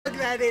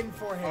that in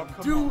for him.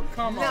 Oh, Do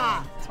come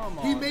not. Come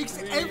on. He makes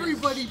please,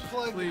 everybody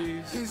plug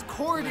please, his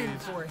cord in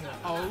for him.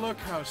 Oh, look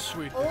how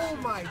sweet this Oh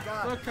is. my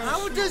God. Look How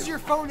sweet. does your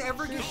phone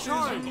ever get This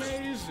charged? is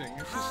amazing.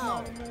 It's just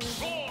not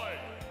amazing.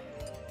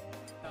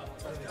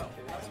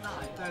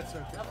 That's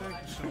okay.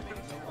 Thank you so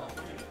much.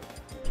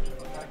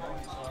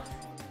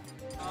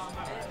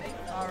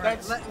 All right,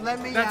 let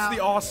me That's out.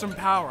 the awesome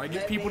power. I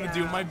get people me to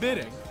do out. my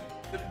bidding.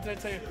 Did I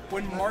tell you,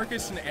 when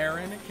Marcus and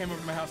Aaron came over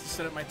to my house to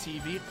set up my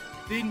TV,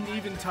 they didn't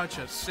even touch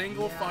a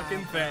single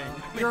fucking thing.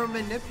 You're a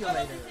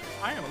manipulator.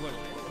 I am a little.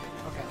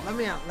 Okay, let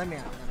me out. Let me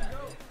in.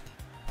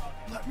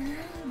 Let me in.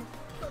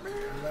 Let me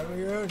in. Let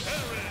me in.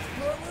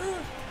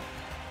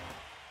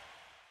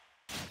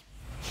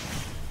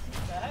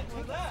 What the heck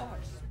was that?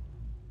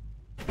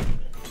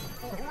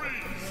 3,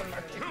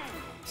 2,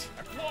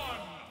 1,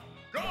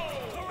 go!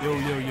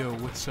 Yo,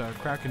 what's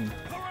cracking?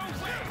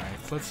 Alright,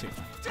 so let's see.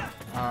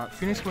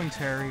 Phoenix going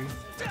Terry,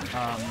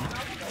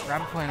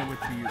 Rapidplanet with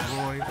the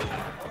Roy.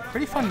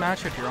 Pretty fun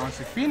matchup here,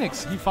 honestly.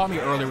 Phoenix, he fought me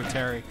earlier with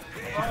Terry.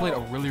 He played a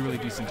really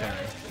decent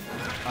Terry.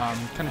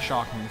 Kind of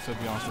shocked me, so to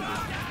be honest with you.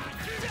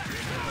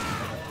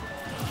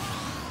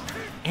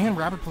 And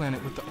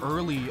Rapidplanet with the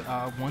early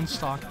one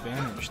stock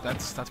advantage.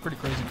 That's pretty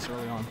crazy this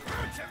early on.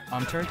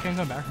 Terry can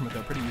come back from it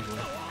though pretty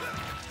easily.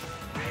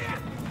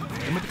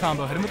 Hit him with the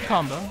combo. Hit him with the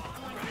combo.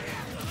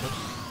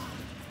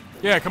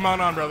 Yeah, come on,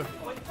 brother.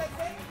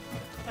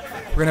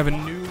 We're gonna have a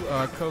new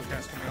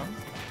co-cast coming up.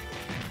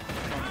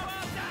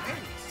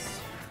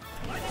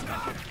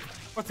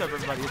 What's up,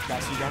 everybody? It's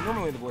Bassy John.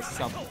 Normally the voice of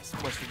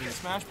Southwest Virginia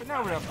Smash, but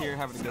now we're up here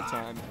having a good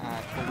time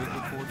at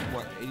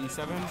what,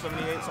 87,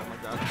 78, something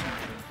like that.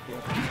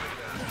 Yeah.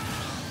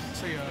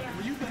 So,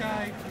 were you the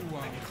guy who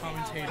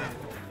commentated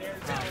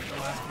the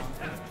last month?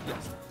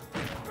 Yes.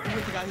 You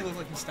were the guy who looked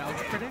like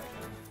Nostalgia Critic?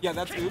 Yeah,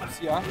 that's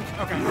Oops, yeah.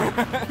 Okay.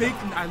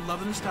 I love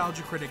the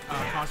Nostalgia Critic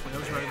cosplay. That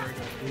was very good.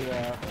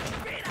 Yeah.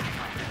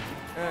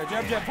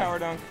 Jab power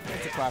dunk.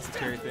 It's a classic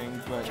carry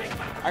thing, but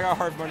I got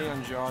hard money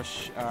on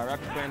Josh.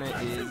 Rapidplanet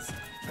is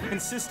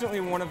consistently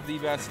one of the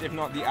best, if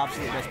not the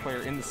absolute best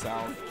player in the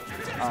South.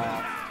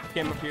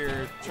 Came up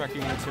here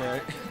trekking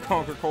to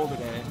conquer Cole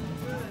today,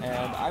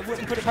 and I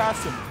wouldn't put it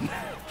past him.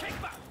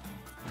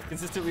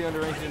 Consistently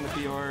underranked in the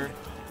PR.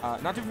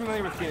 Not too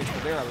familiar with Phoenix,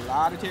 but there are a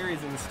lot of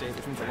Terrys in the state,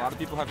 which means a lot of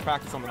people have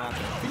practice on the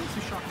matchup. Phoenix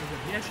is shocking good.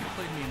 He actually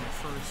played me in the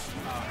first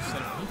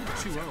set. He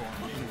did 2-0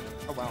 on me.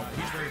 Oh wow.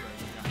 He's very good.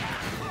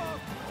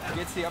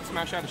 Gets the up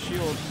smash out of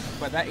shield,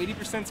 but that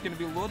 80% is going to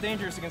be a little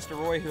dangerous against a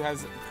Roy who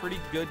has pretty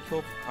good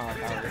kill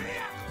power.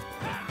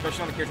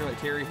 Especially on a character like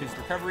Terry, whose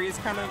recovery is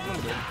kind of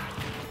limited.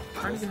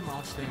 Trying to get him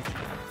off stage.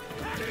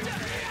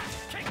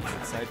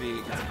 Side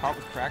B gets caught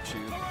with crack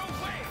shoot.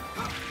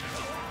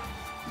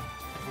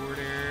 Forward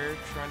air,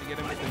 trying to get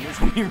him with the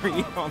Misery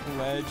read on the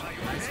ledge.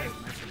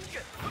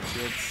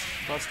 Gets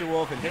Buster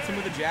Wolf and hits him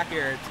with a Jack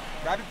Air.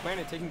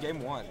 Rapidplanet taking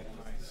game 1.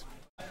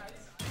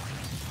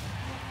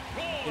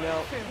 You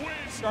know,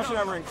 Josh and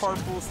I were in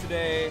carpools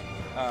today.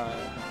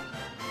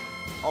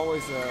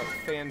 Always a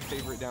fan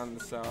favorite down in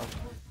the South.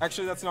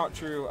 Actually, that's not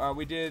true.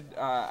 We did,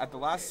 at the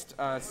last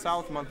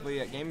South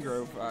Monthly at Game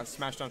Grove,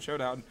 Smashdown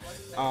Showdown,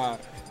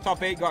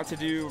 Top 8 got to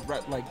do,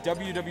 like,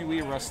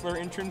 WWE wrestler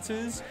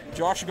entrances.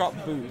 Josh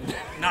got booed.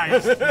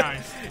 Nice,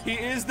 nice. He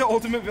is the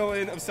ultimate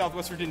villain of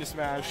Southwest Virginia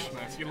Smash.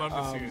 Nice, you love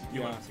to see it.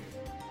 You love to see it.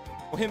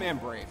 Well, him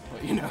and Brave,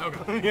 but you know.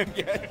 Okay.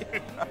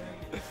 Yeah.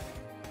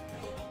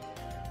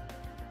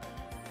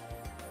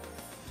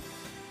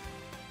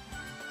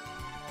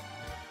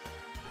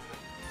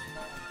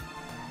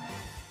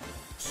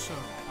 So,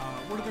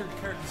 what other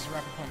characters does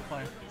Rapidplanet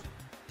play?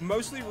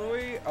 Mostly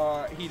Roy.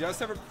 He does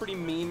have a pretty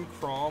mean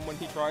Crom when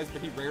he tries,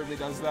 but he rarely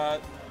does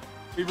that.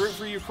 We root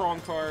for you,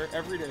 Cromcar,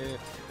 every day.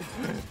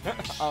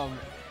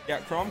 Yeah,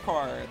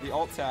 Cromcar, the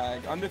alt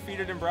tag,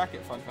 undefeated in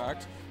bracket, fun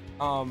fact.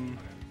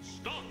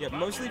 Yeah,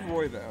 mostly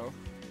Roy though.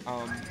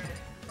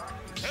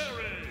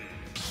 Terry,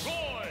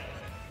 Roy.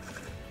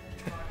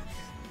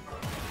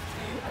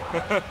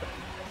 Alright,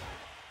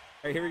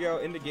 here we go,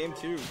 into game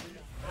 2.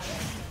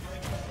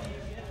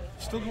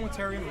 Still going with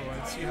Terry and Roy.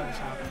 Let's see how this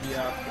happens.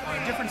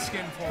 Yeah. Different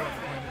skin for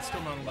Rapidplanet, but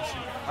still nonetheless.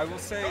 I will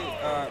say,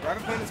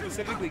 Rapidplanet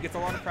specifically gets a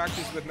lot of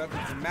practice with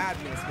Methods of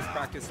Madness, gets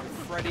practice with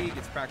Freddy,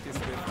 gets practice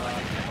with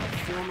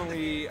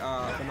formerly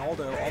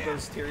Ronaldo, all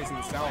those Terrys in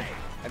the South,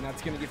 and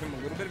that's going to give him a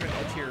little bit of an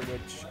edge here,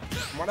 which,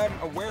 from what I'm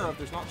aware of,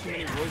 there's not too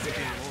many Roys up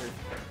in the North.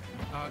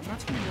 Not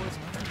too many Roys,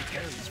 not too many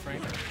Terrys,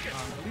 frankly.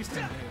 At least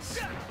in this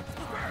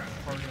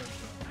part of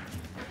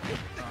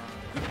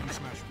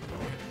Smash. We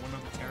only had one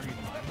other Terry in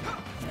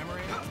the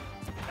memory.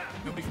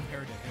 Nobody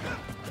compared to him.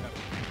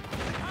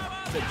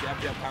 Said jab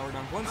power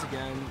dunk once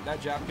again.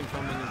 That jab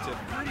confirming into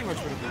pretty much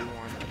whatever you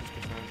want.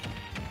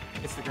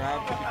 100%. It's the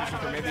grab, pushing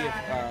for maybe if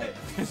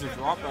there's a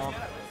drop off.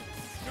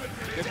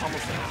 Good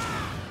almost there.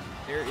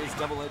 There is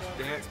double edge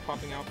dance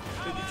popping out.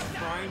 Could be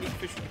trying to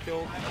fish for the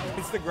kill.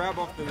 It's the grab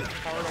off the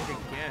power dunk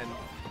again.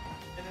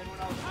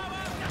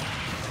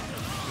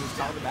 He's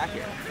out of the back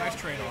air. Nice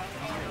trade-off.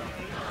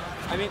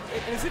 I mean,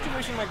 in a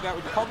situation like that,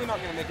 we're probably not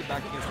going to make it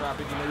back against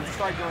Rapid. You know, you've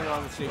tried going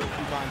around the stage a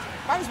few times.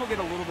 Might as well get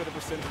a little bit of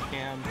percent if you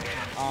can.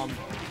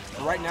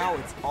 But right now,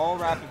 it's all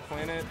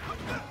Rapidplanet.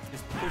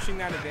 Just pushing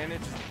that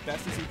advantage as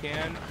best as he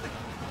can.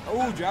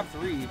 Oh, jab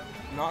 3.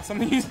 Not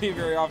something you see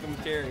very often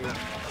with Terry.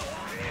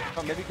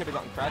 Oh, maybe he could have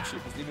gotten crack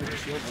shoot, because even with the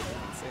shield would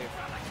have been safe.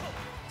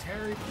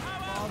 Terry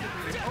probably.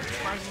 Oh,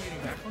 surprisingly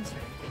getting back on stage.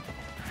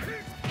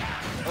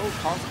 Oh,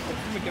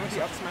 again with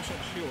the up smash on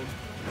the shield.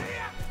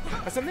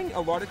 That's something a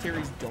lot of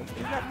Terrys don't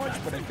do that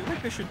much, but I feel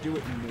like they should do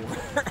it more.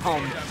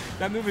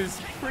 That move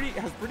has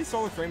pretty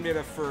solid frame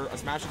data for a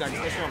smash attack,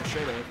 especially on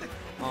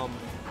Shoto.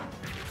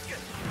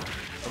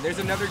 And there's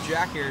another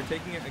Jack air,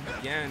 taking it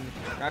again.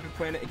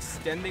 Rapidplanet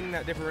extending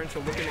that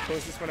differential, looking to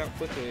close this one out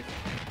quickly.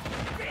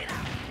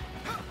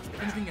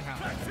 Anything can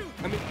happen.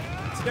 I mean,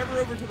 it's never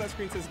over until that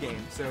screen says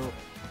game, so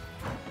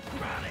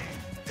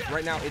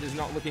right now it is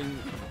not looking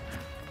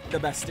the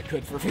best it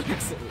could for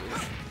Phoenix at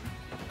least.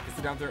 It's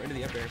the down throw into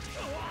the up air.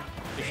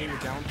 Taking the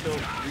down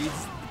tilt,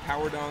 reads the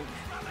power dunk.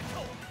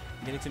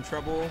 Phoenix in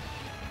trouble.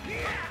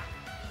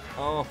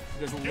 Oh,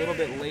 there's a little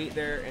bit late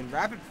there, and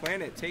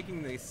Rapidplanet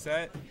taking the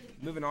set,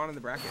 moving on in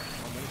the bracket.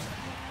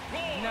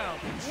 No,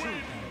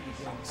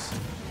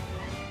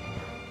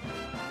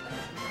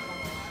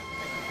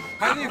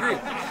 Highly agree.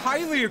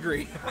 Highly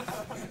agree.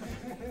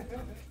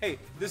 Hey,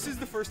 this is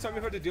the first time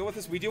we've had to deal with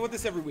this. We deal with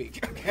this every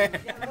week, okay?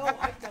 Yeah, no,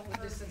 I've dealt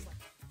with this since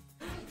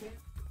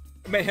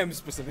Mayhem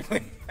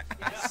specifically.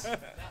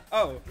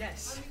 Oh.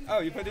 Yes. Oh,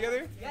 you put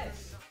together?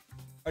 Yes.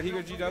 Oh, did he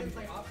go G-dub? We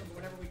didn't play often, but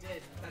whenever we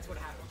did, that's what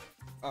happened.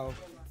 Oh.